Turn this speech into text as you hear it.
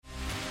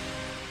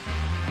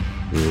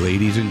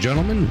Ladies and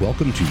gentlemen,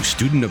 welcome to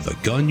Student of the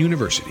Gun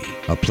University,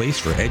 a place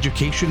for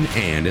education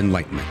and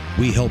enlightenment.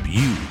 We help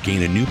you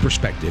gain a new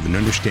perspective and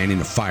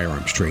understanding of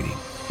firearms training.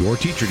 Your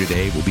teacher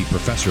today will be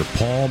Professor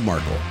Paul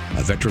Markle,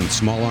 a veteran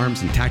small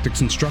arms and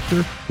tactics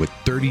instructor with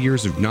 30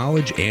 years of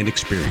knowledge and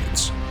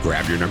experience.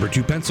 Grab your number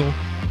 2 pencil,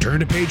 turn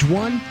to page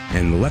 1,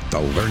 and let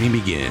the learning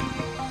begin.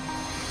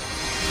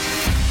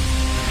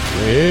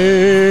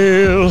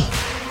 Well,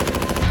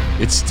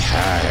 it's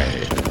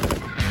time.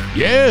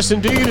 Yes,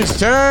 indeed, it's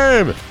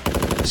time.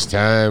 It's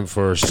time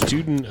for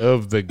Student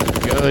of the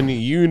Gun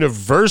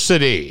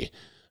University.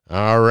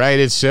 All right,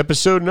 it's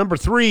episode number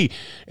 3,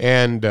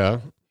 and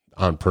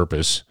on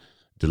purpose,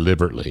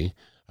 deliberately,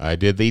 I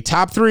did the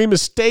top 3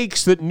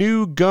 mistakes that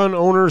new gun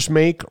owners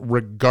make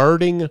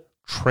regarding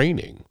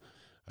training.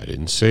 I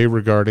didn't say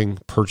regarding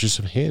purchase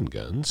of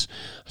handguns.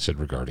 I said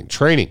regarding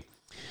training.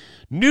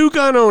 New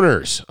gun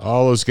owners,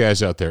 all those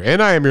guys out there.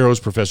 And I am your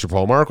host, Professor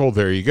Paul Markle.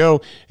 There you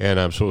go. And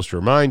I'm supposed to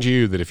remind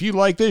you that if you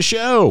like this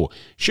show,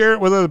 share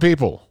it with other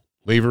people.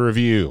 Leave a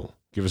review.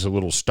 Give us a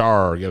little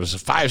star. Give us a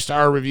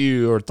 5-star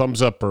review or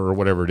thumbs up or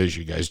whatever it is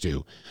you guys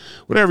do.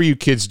 Whatever you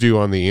kids do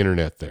on the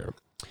internet there.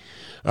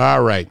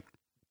 All right.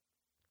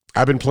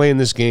 I've been playing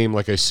this game,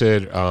 like I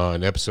said,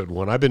 in episode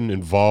 1. I've been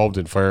involved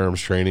in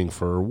firearms training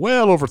for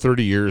well over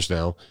 30 years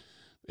now.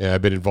 And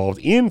I've been involved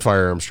in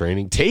firearms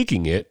training,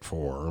 taking it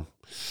for...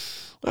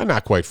 well,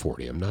 not quite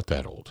 40. I'm not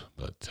that old.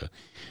 But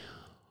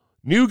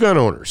new gun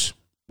owners.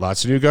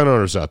 Lots of new gun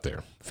owners out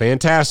there.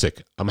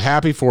 Fantastic. I'm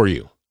happy for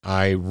you.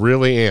 I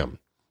really am.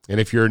 And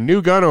if you're a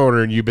new gun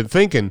owner and you've been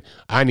thinking,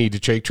 I need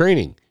to take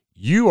training,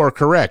 you are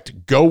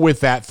correct. Go with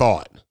that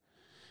thought.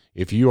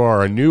 If you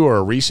are a new or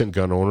a recent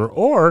gun owner,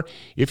 or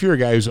if you're a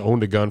guy who's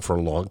owned a gun for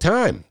a long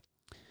time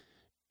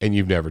and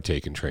you've never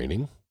taken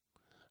training,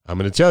 I'm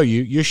going to tell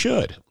you, you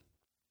should.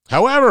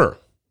 However,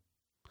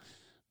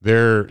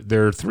 There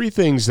are 3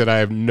 things that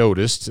I've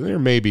noticed, and there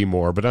may be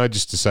more, but I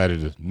just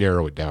decided to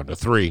narrow it down to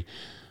 3.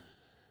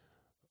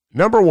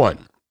 Number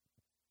 1,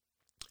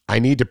 I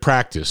need to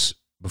practice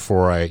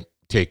before I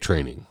take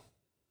training.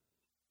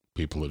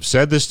 People have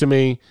said this to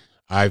me.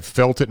 I've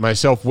felt it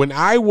myself when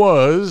I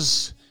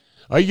was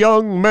a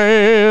young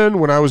man,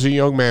 when I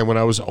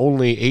was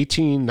only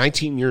 18,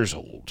 19 years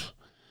old.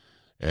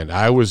 And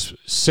I was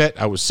set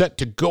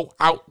to go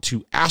out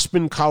to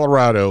Aspen,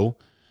 Colorado,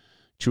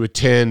 to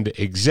attend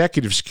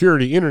Executive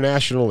Security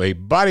International, a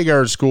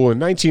bodyguard school in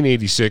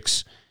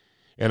 1986,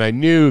 and I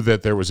knew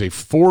that there was a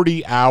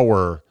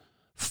 40-hour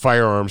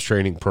firearms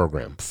training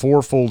program,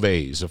 4 full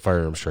days of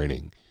firearms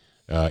training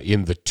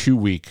in the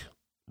 2-week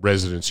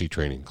residency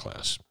training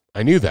class.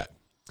 I knew that,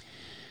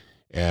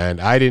 and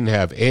I didn't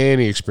have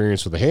any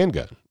experience with a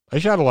handgun. I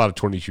shot a lot of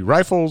 .22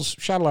 rifles,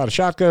 shot a lot of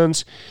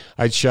shotguns.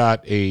 I'd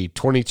shot a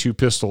 .22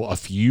 pistol a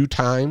few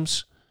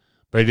times,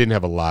 but I didn't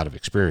have a lot of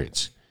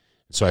experience.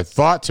 So I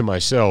thought to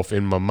myself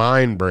in my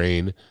mind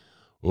brain,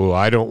 oh,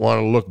 I don't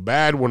want to look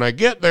bad when I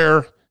get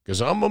there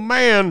because I'm a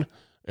man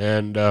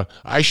and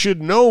I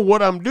should know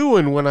what I'm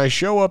doing when I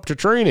show up to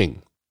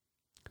training.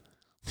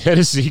 That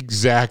is the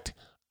exact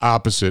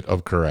opposite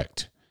of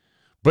correct.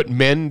 But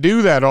men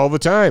do that all the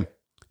time.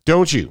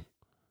 Don't you?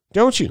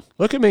 Don't you?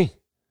 Look at me.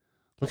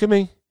 Look at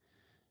me.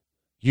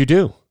 You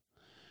do.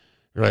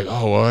 You're like,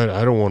 oh, well,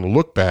 I don't want to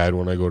look bad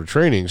when I go to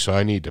training, so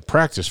I need to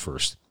practice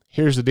first.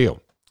 Here's the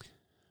deal.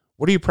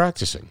 What are you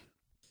practicing?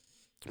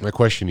 My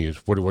question is,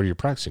 what are you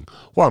practicing?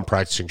 Well, I'm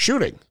practicing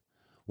shooting.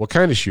 What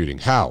kind of shooting?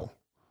 How?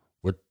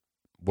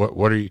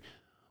 What are you?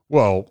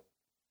 Well,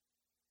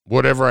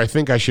 whatever I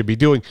think I should be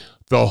doing.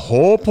 The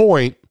whole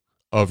point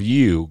of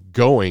you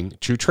going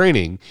to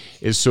training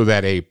is so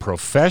that a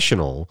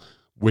professional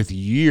with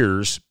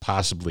years,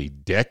 possibly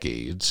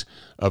decades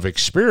of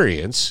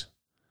experience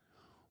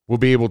will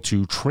be able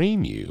to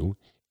train you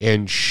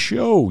and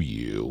show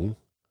you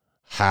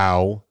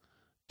how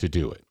to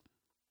do it.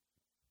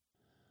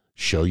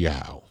 Show you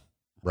how,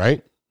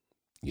 right?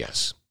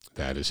 Yes,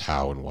 that is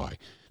how and why.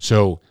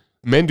 So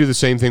men do the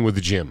same thing with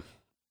the gym.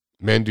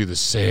 Men do the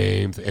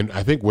same thing, and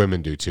I think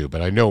women do too,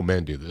 but I know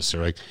men do this.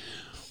 They're like,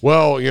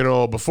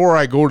 well, before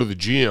I go to the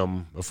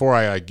gym, before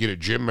I get a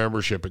gym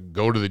membership and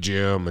go to the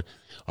gym,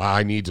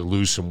 I need to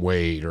lose some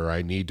weight or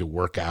I need to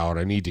work out.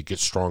 I need to get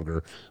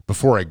stronger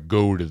before I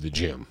go to the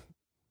gym.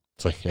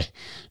 It's like,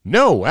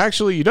 no,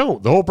 actually you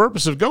don't. The whole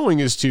purpose of going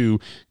is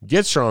to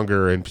get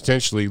stronger and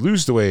potentially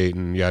lose the weight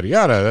and yada,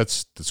 yada.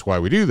 That's why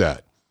we do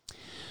that.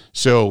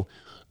 So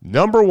the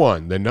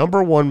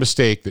number one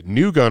mistake that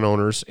new gun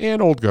owners and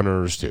old gun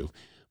owners too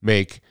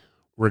make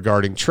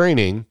regarding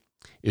training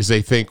is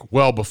they think,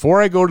 well,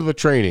 before I go to the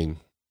training,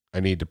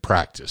 I need to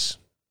practice.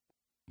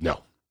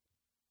 No,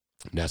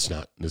 that's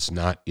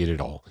not it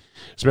at all.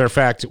 As a matter of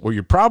fact, what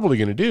you're probably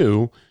going to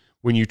do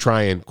when you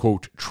try and,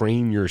 quote,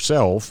 train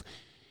yourself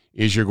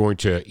is you're going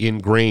to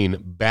ingrain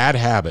bad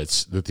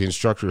habits that the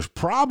instructors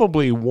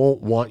probably won't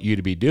want you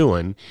to be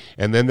doing,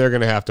 and then they're going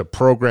to have to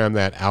program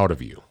that out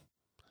of you.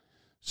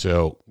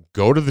 So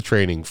go to the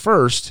training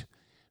first,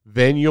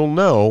 then you'll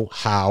know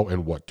how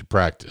and what to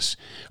practice.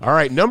 All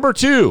right, number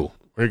 2,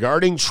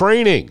 regarding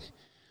training.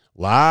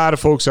 A lot of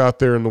folks out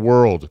there in the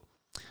world,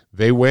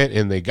 they went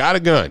and they got a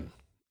gun.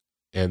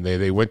 And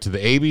they went to the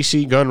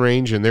ABC gun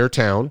range in their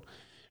town,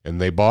 and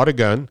they bought a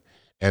gun.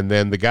 And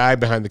then the guy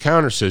behind the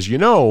counter says,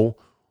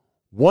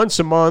 once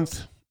a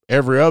month,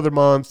 every other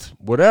month,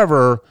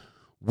 whatever,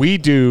 we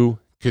do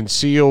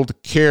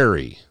concealed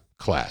carry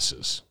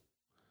classes.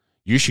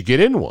 You should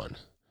get in one.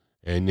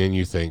 And then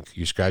you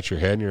scratch your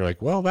head, and you're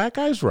like, well, that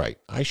guy's right.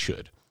 I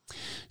should.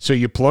 So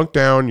you plunk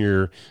down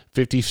your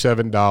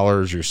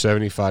 $57, your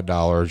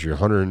 $75, your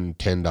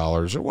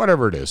 $110, or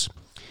whatever it is.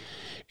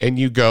 And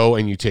you go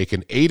and you take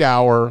an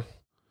 8-hour,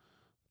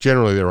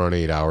 generally they're on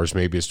 8 hours,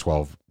 maybe it's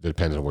 12,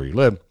 depends on where you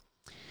live,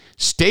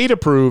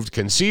 state-approved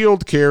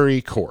concealed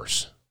carry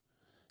course.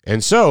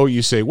 And so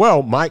you say,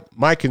 well,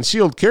 my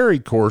concealed carry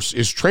course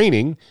is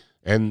training,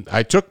 and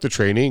I took the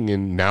training,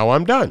 and now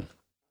I'm done.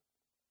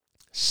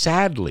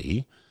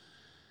 Sadly,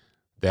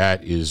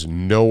 that is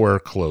nowhere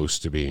close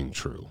to being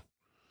true.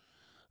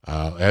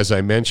 As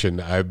I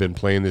mentioned, I've been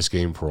playing this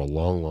game for a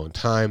long, long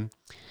time,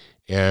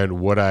 and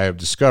what I have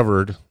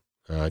discovered,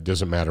 it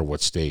doesn't matter what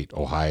state,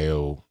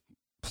 Ohio,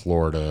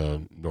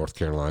 Florida, North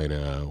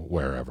Carolina,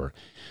 wherever,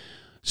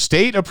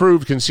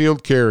 state-approved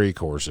concealed carry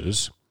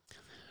courses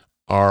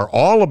are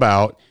all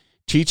about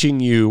teaching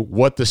you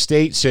what the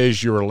state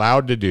says you're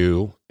allowed to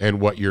do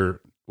and what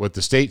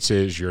the state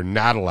says you're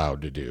not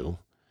allowed to do,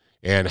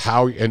 and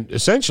how. And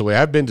essentially,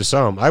 I've been to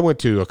some. I went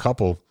to a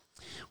couple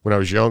when I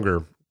was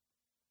younger,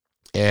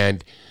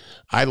 and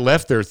I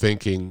left there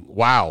thinking,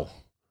 wow,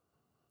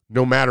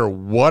 no matter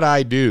what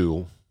I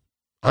do,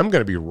 I'm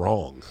going to be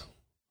wrong.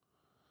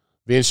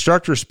 The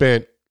instructor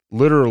spent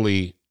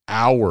literally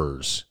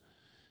hours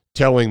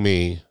telling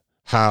me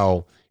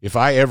how if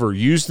I ever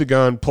use the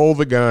gun, pull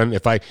the gun,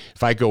 if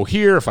I go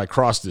here, if I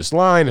cross this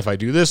line, if I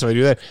do this, if I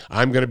do that,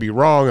 I'm going to be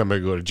wrong. I'm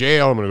going to go to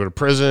jail. I'm going to go to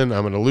prison.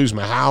 I'm going to lose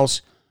my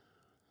house.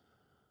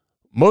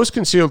 Most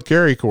concealed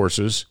carry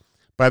courses,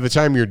 by the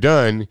time you're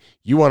done,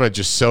 you want to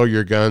just sell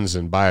your guns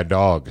and buy a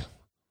dog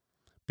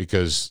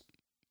because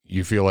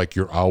you feel like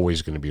you're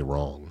always going to be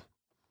wrong.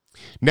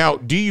 Now,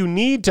 do you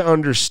need to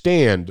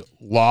understand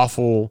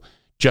lawful,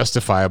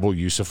 justifiable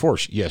use of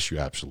force? Yes, you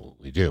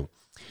absolutely do.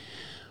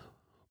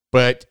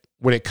 But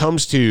when it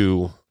comes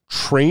to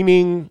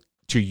training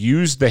to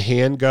use the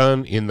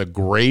handgun in the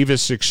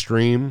gravest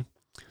extreme,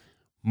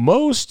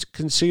 most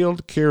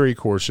concealed carry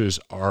courses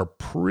are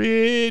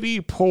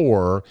pretty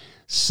poor,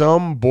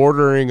 some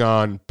bordering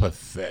on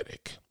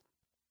pathetic.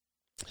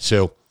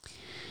 So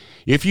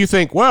if you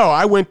think, well,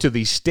 I went to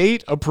the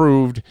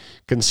state-approved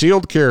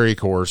concealed carry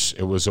course,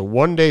 it was a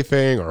one-day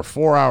thing or a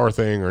 4-hour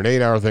thing or an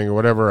 8-hour thing or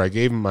whatever, I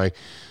gave them my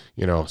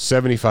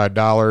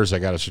 $75, I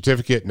got a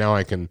certificate, now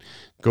I can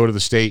go to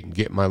the state and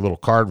get my little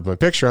card with my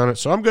picture on it,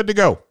 so I'm good to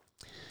go.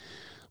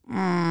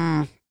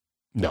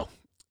 No.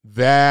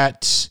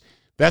 That's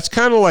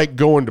kind of like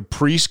going to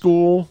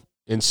preschool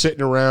and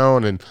sitting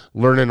around and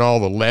learning all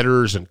the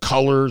letters and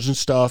colors and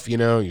stuff,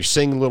 you're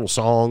singing little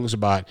songs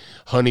about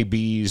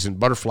honeybees and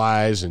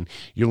butterflies, and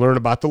you learn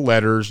about the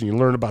letters and you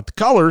learn about the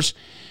colors,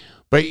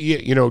 but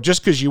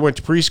just because you went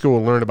to preschool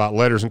and learned about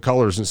letters and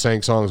colors and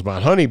sang songs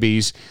about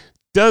honeybees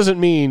doesn't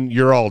mean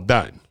you're all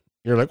done.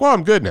 You're like, well,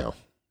 I'm good now,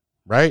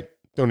 right?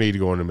 Don't need to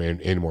go into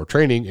any more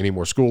training, any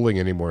more schooling,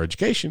 any more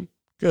education,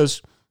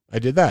 because I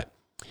did that.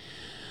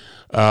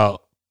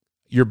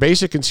 Your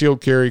basic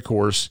concealed carry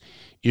course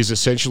is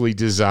essentially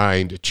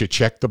designed to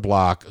check the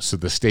block so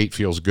the state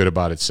feels good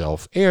about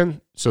itself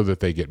and so that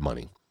they get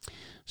money.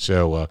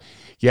 So,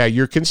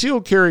 your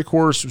concealed carry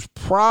course was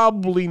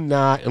probably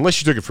not,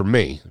 unless you took it from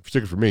me. If you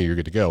took it from me, you're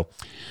good to go.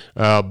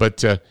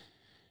 But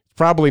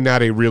probably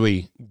not a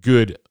really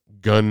good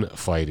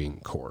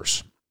gunfighting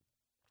course.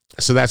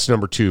 So that's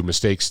number 2,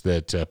 mistakes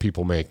that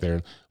people make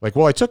there. Like,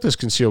 well, I took this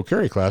concealed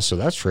carry class, so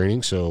that's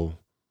training, so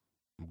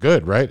I'm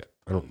good, right?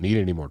 I don't need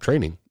any more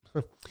training.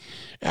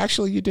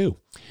 Actually, you do.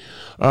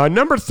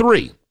 Number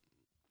 3,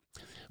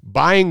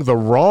 buying the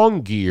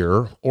wrong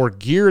gear or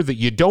gear that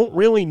you don't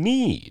really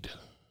need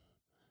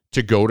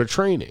to go to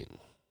training.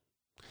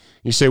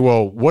 You say,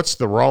 well, what's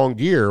the wrong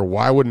gear?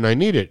 Why wouldn't I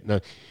need it?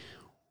 Now,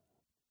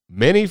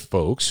 many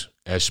folks,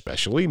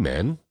 especially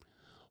men,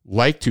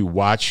 like to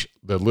watch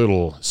the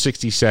little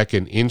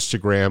 60-second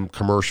Instagram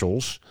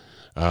commercials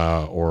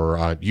or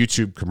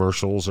YouTube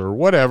commercials or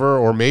whatever,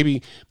 or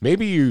maybe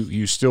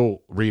you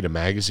still read a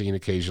magazine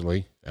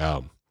occasionally,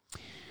 and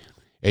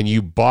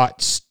you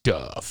bought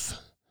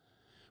stuff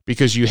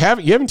because you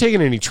haven't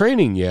taken any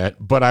training yet,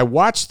 but I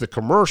watched the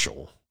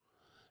commercial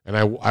and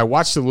I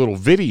watched the little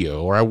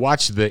video, or I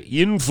watched the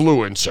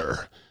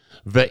influencer.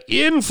 The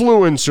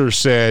influencer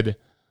said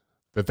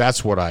that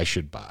that's what I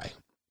should buy.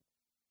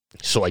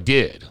 So I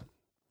did.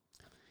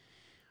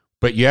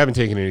 But you haven't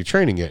taken any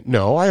training yet.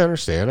 No, I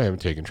understand. I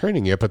haven't taken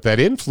training yet, but that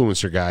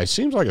influencer guy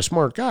seems like a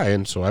smart guy,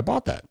 and so I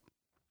bought that.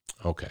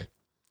 Okay.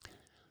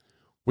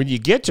 When you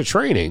get to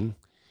training,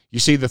 you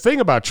see, the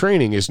thing about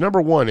training is,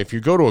 number 1, if you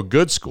go to a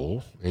good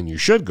school, and you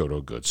should go to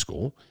a good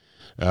school,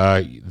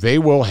 they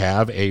will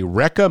have a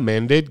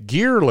recommended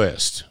gear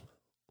list.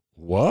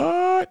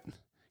 What?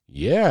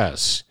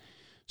 Yes.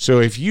 So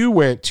if you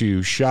went to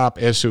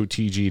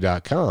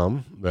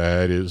shopsotg.com,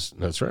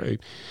 that's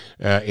right,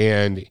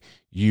 and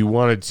you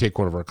wanted to take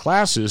one of our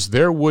classes,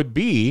 there would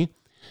be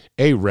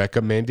a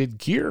recommended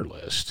gear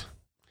list.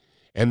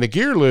 And the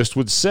gear list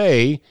would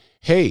say,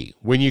 hey,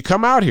 when you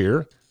come out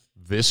here,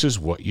 this is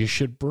what you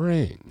should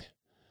bring.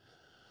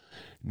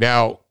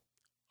 Now,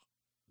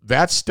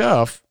 that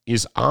stuff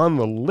is on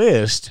the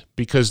list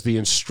because the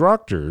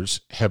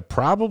instructors have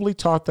probably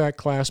taught that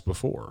class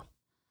before.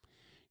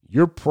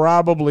 You're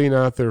probably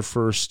not their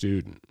first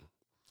student,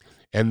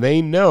 and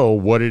they know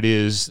what it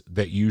is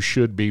that you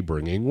should be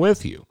bringing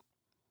with you.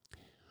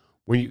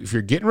 If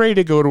you're getting ready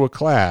to go to a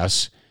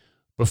class,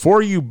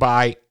 before you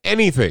buy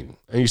anything,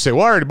 and you say,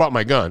 well, I already bought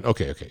my gun.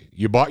 Okay.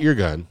 You bought your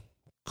gun.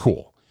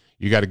 Cool.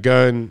 You got a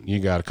gun. You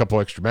got a couple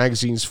extra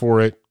magazines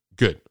for it.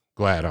 Good.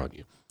 Glad on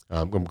you.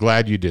 I'm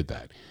glad you did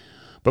that.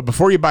 But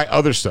before you buy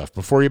other stuff,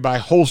 before you buy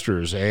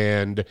holsters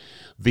and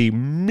the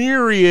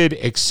myriad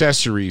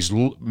accessories,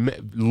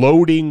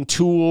 loading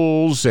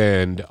tools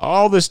and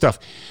all this stuff,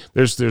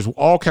 there's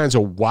all kinds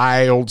of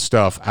wild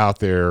stuff out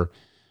there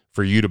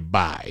for you to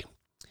buy.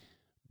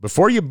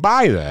 Before you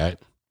buy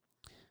that,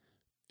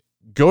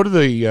 go to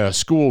the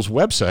school's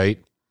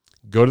website,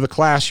 go to the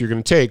class you're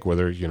going to take,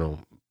 whether,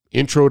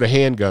 intro to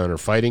handgun or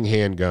fighting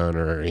handgun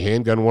or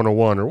handgun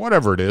 101 or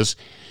whatever it is,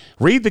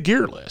 read the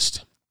gear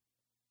list.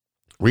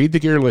 Read the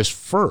gear list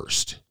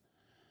first.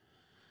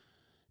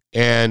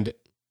 And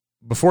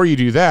before you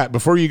do that,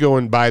 before you go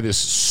and buy this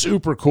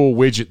super cool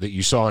widget that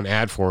you saw an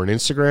ad for on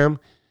Instagram,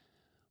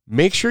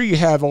 make sure you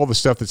have all the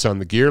stuff that's on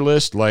the gear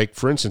list. Like,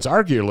 for instance,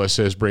 our gear list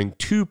says bring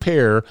 2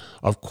 pair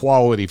of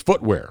quality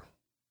footwear.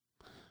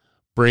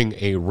 Bring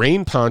a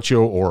rain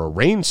poncho or a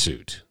rain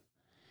suit.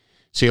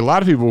 See, a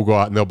lot of people will go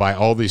out and they'll buy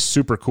all these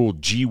super cool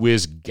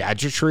gee-whiz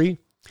gadgetry,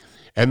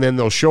 and then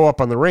they'll show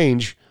up on the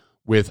range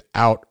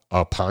without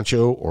a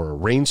poncho or a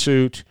rain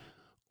suit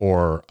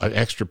or an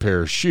extra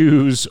pair of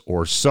shoes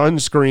or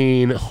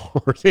sunscreen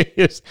or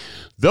this.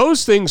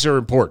 Those things are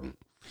important.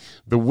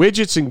 The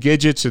widgets and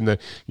gadgets and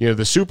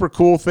the super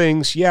cool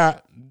things,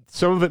 yeah,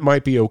 some of it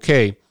might be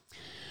okay.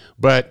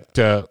 But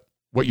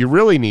what you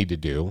really need to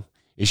do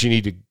is you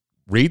need to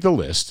read the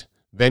list,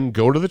 then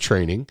go to the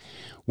training.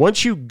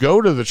 Once you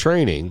go to the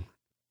training,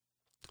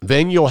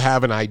 then you'll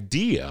have an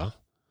idea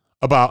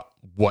about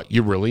what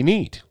you really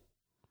need.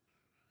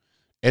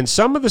 And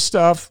some of the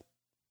stuff,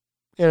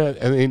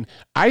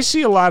 I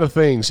see a lot of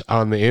things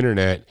on the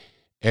internet,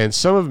 and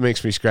some of it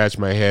makes me scratch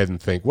my head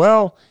and think,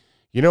 well,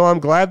 I'm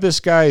glad this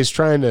guy is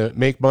trying to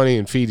make money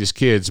and feed his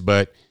kids,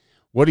 but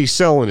what he's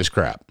selling is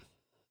crap.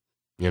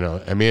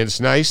 It's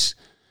nice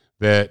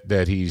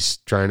that he's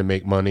trying to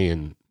make money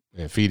and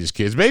feed his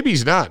kids. Maybe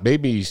he's not.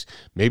 Maybe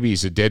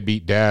he's a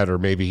deadbeat dad, or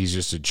maybe he's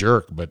just a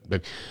jerk. But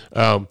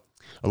a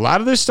lot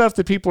of this stuff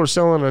that people are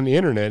selling on the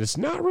internet, it's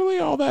not really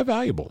all that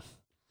valuable.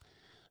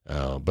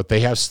 But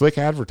they have slick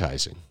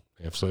advertising.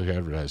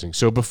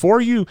 So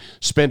before you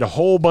spend a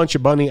whole bunch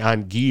of money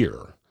on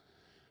gear,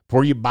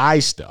 before you buy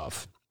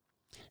stuff,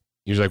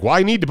 you're like, well,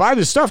 I need to buy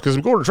this stuff because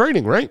I'm going to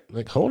training, right?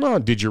 Like, hold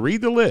on. Did you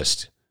read the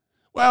list?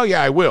 Well,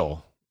 yeah, I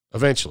will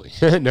eventually.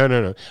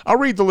 No. I'll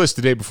read the list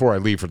the day before I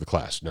leave for the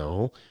class.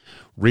 No.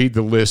 Read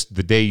the list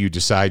the day you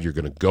decide you're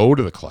going to go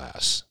to the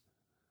class.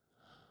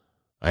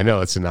 I know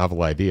it's a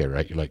novel idea,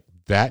 right? You're like,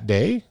 that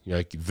day? You're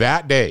like,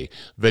 that day.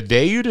 The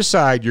day you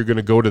decide you're going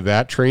to go to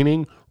that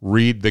training,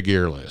 read the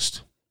gear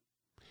list.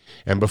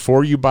 And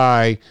before you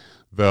buy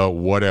the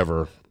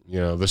whatever,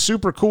 the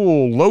super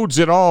cool loads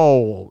it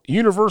all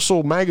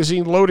universal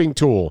magazine loading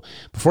tool,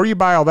 before you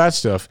buy all that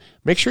stuff,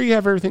 make sure you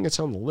have everything that's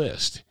on the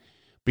list,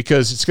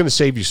 because it's going to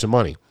save you some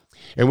money.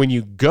 And when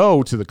you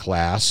go to the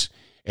class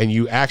and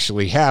you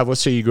actually have, let's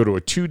say you go to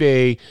a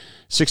 2-day,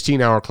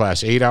 16-hour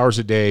class, 8 hours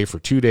a day for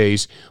 2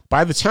 days,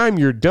 by the time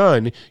you're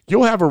done,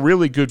 you'll have a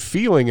really good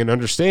feeling and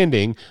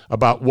understanding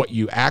about what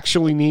you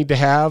actually need to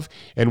have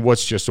and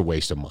what's just a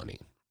waste of money.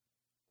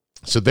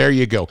 So there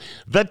you go.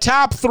 The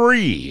top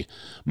 3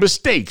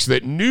 mistakes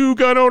that new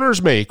gun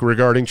owners make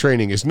regarding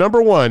training is,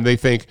 number 1, they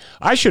think,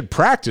 I should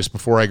practice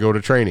before I go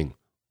to training.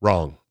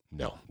 Wrong.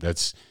 No,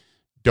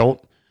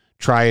 don't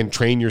try and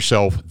train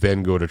yourself,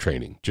 then go to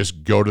training.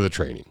 Just go to the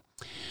training.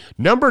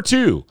 Number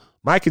 2,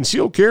 my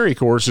concealed carry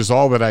course is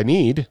all that I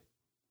need.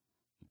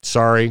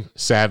 Sorry,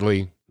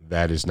 sadly,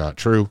 that is not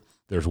true.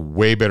 There's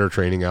way better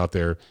training out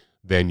there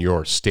than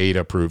your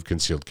state-approved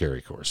concealed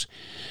carry course.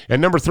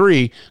 And number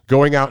 3,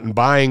 going out and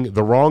buying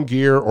the wrong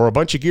gear or a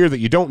bunch of gear that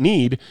you don't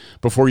need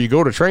before you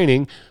go to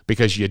training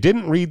because you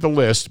didn't read the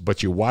list,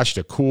 but you watched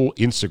a cool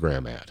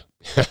Instagram ad.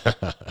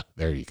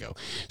 There you go.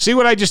 See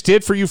what I just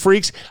did for you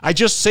freaks? I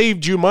just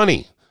saved you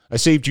money. I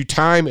saved you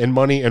time and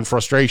money and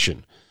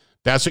frustration.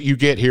 That's what you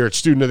get here at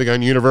Student of the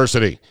Gun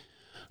University.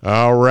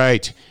 All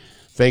right.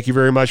 Thank you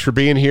very much for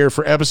being here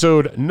for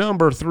episode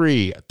number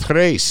 3,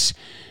 Tres.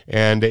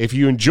 And if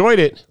you enjoyed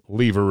it,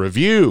 leave a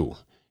review.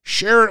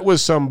 Share it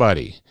with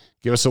somebody.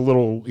 Give us a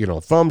little,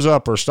 thumbs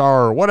up or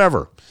star or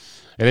whatever.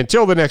 And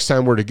until the next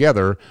time we're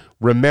together,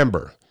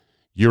 remember,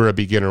 you're a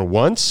beginner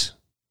once,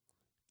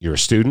 you're a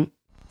student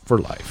for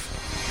life.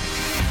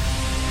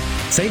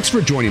 Thanks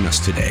for joining us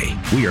today.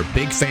 We are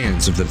big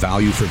fans of the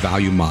value for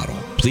value model.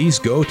 Please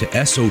go to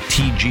SOTGU.com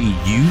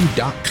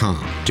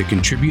to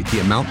contribute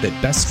the amount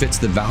that best fits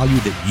the value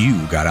that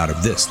you got out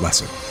of this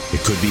lesson.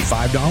 It could be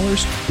 $5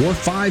 or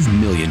 $5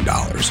 million.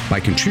 By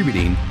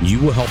contributing, you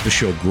will help the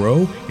show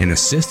grow and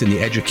assist in the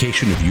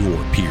education of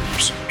your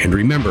peers. And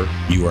remember,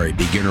 you are a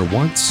beginner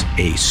once,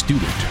 a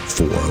student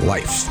for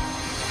life.